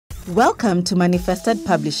Welcome to Manifested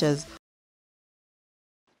Publishers.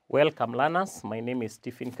 Welcome learners, my name is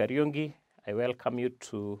Stephen Kariungi. I welcome you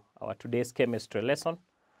to our today's chemistry lesson.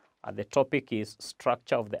 The topic is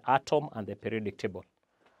structure of the atom and the periodic table.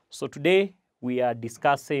 So today we are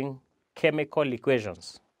discussing chemical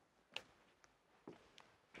equations.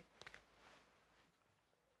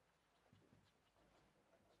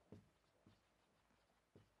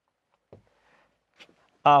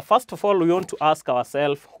 First of all, we want to ask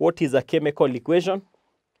ourselves, what is a chemical equation?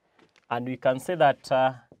 And we can say that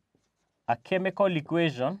a chemical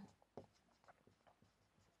equation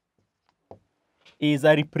is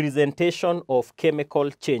a representation of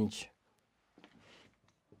chemical change.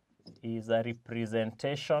 Is a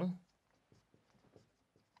representation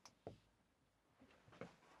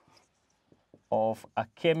of a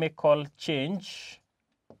chemical change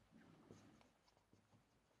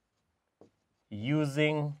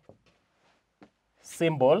using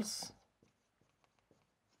symbols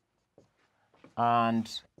and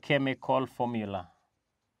chemical formula.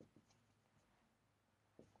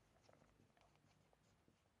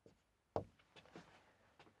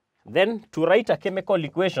 Then to write a chemical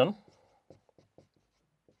equation,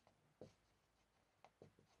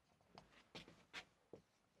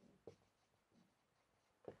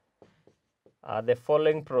 the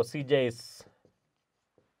following procedure is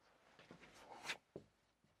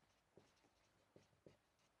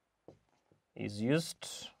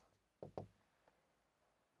used.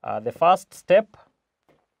 The first step,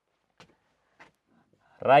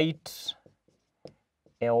 write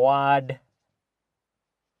a word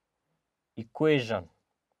equation.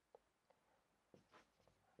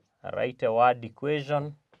 Write a word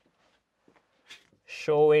equation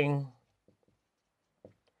showing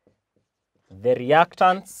the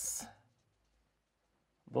reactants,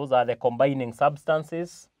 those are the combining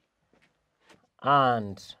substances,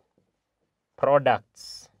 and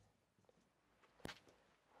products.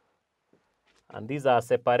 And these are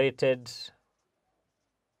separated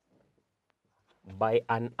by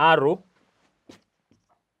an arrow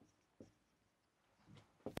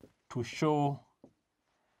to show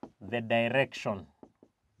the direction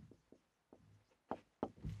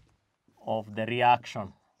of the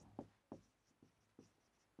reaction.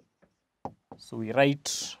 So we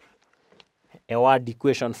write a word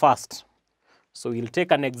equation first. So we'll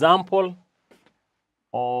take an example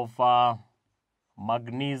of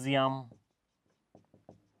magnesium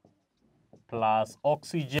plus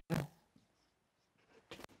oxygen.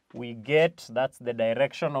 We get, that's the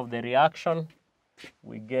direction of the reaction,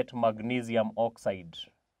 we get magnesium oxide.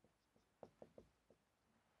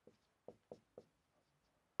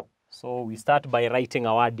 So we start by writing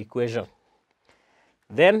a word equation.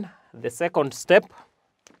 Then the second step,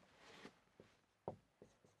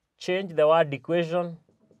 change the word equation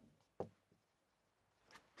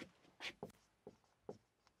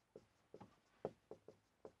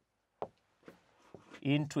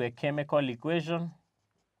into a chemical equation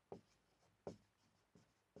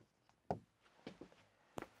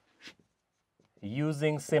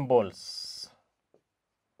using symbols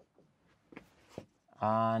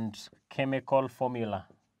and chemical formula.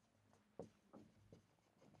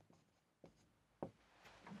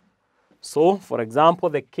 So, for example,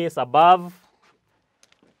 the case above,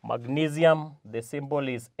 magnesium, the symbol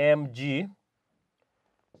is Mg,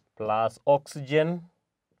 plus oxygen,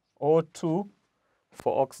 O2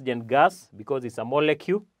 for oxygen gas because it's a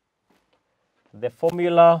molecule. The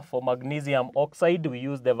formula for magnesium oxide, we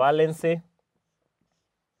use the valency,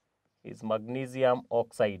 is magnesium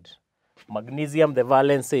oxide. Magnesium, the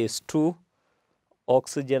valency is 2.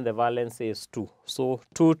 Oxygen, the valency is 2. So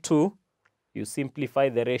 2, 2, you simplify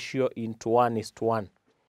the ratio into 1:1.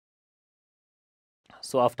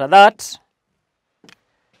 So after that,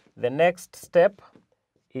 the next step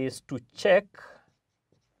is to check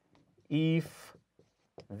if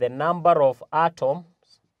the number of atoms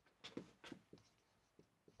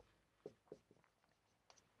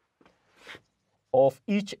of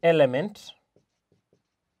each element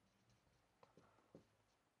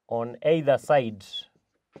on either side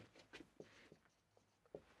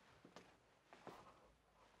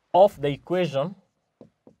of the equation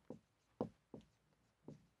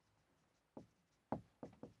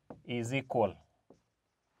is equal.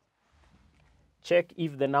 Check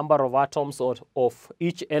if the number of atoms of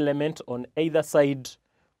each element on either side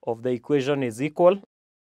of the equation is equal.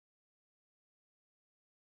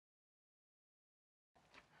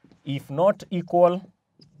 If not equal,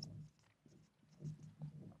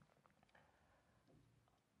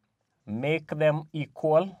 make them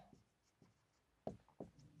equal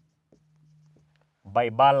by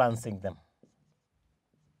balancing them.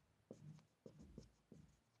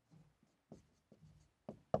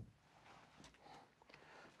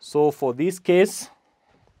 So for this case,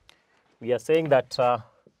 we are saying that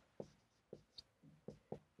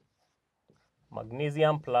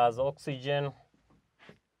magnesium plus oxygen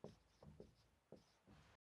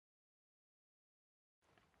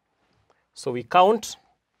so we count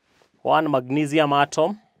one magnesium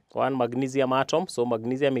atom, so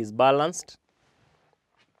magnesium is balanced.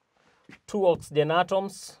 2 oxygen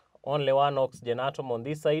atoms, only 1 oxygen atom on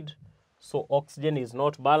this side, so oxygen is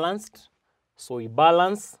not balanced. So we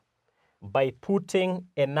balance by putting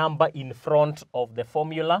a number in front of the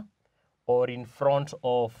formula or in front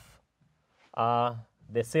of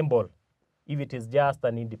the symbol, if it is just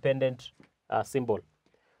an independent symbol.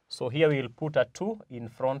 So here we will put a 2 in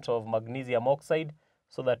front of magnesium oxide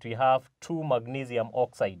so that we have 2 magnesium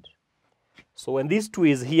oxide. So when this 2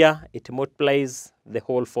 is here, it multiplies the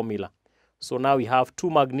whole formula. So now we have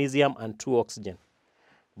 2 magnesium and 2 oxygen.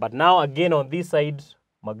 But now again on this side,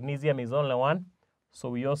 magnesium is only 1. So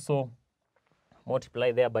we also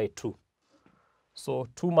multiply there by 2. So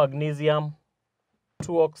 2 magnesium,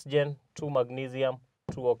 2 oxygen, 2 magnesium,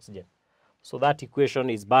 2 oxygen. So that equation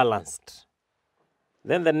is balanced.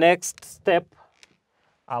 Then the next step,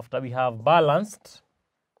 after we have balanced,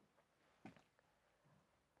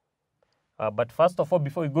 but first of all,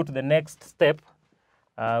 before we go to the next step,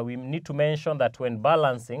 we need to mention that when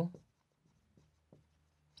balancing,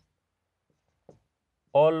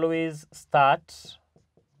 always start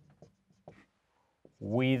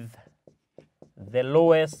with the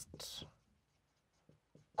lowest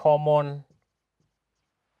common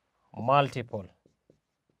multiple.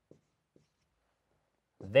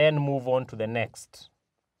 Then move on to the next.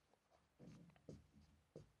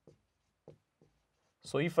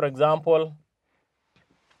 So if, for example,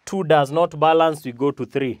 2 does not balance, you go to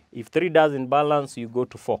 3. If 3 doesn't balance, you go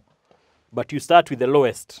to 4. But you start with the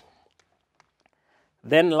lowest.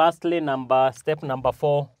 Then lastly, step number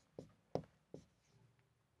 4,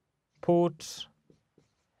 put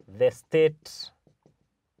the state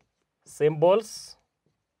symbols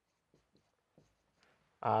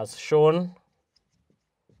as shown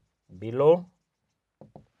below.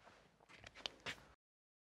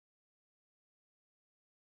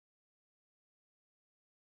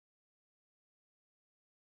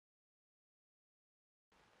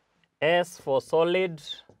 S for solid,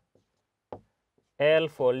 L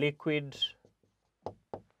for liquid,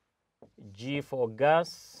 G for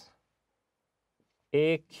gas,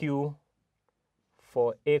 AQ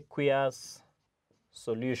for aqueous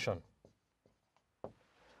solution.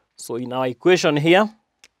 So in our equation here,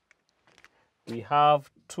 we have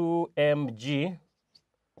 2Mg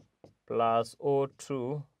plus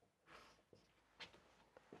O2,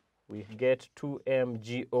 we get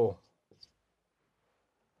 2MgO.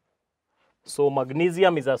 So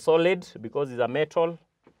magnesium is a solid because it's a metal.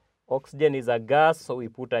 Oxygen is a gas, so we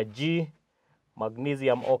put a G.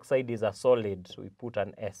 Magnesium oxide is a solid, so we put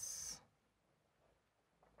an S.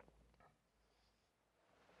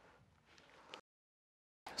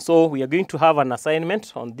 So we are going to have an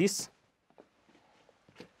assignment on this,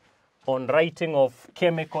 on writing of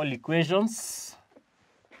chemical equations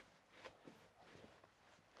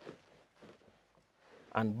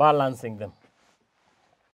and balancing them.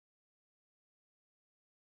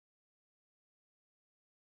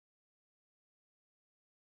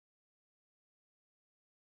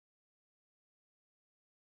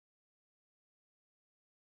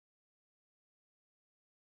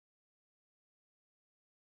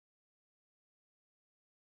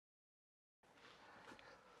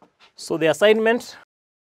 So the assignment,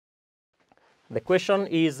 the question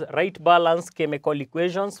is write balanced chemical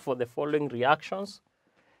equations for the following reactions.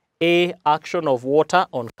 A, action of water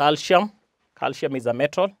on calcium. Calcium is a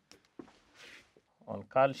metal. On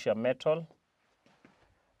calcium metal.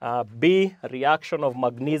 B, reaction of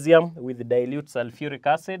magnesium with dilute sulfuric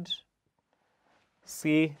acid.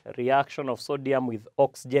 C, reaction of sodium with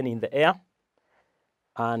oxygen in the air.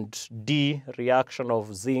 And D, reaction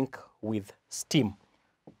of zinc with steam.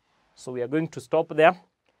 So we are going to stop there,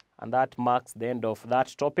 and that marks the end of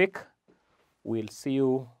that topic. We'll see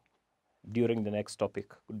you during the next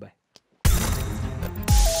topic. Goodbye.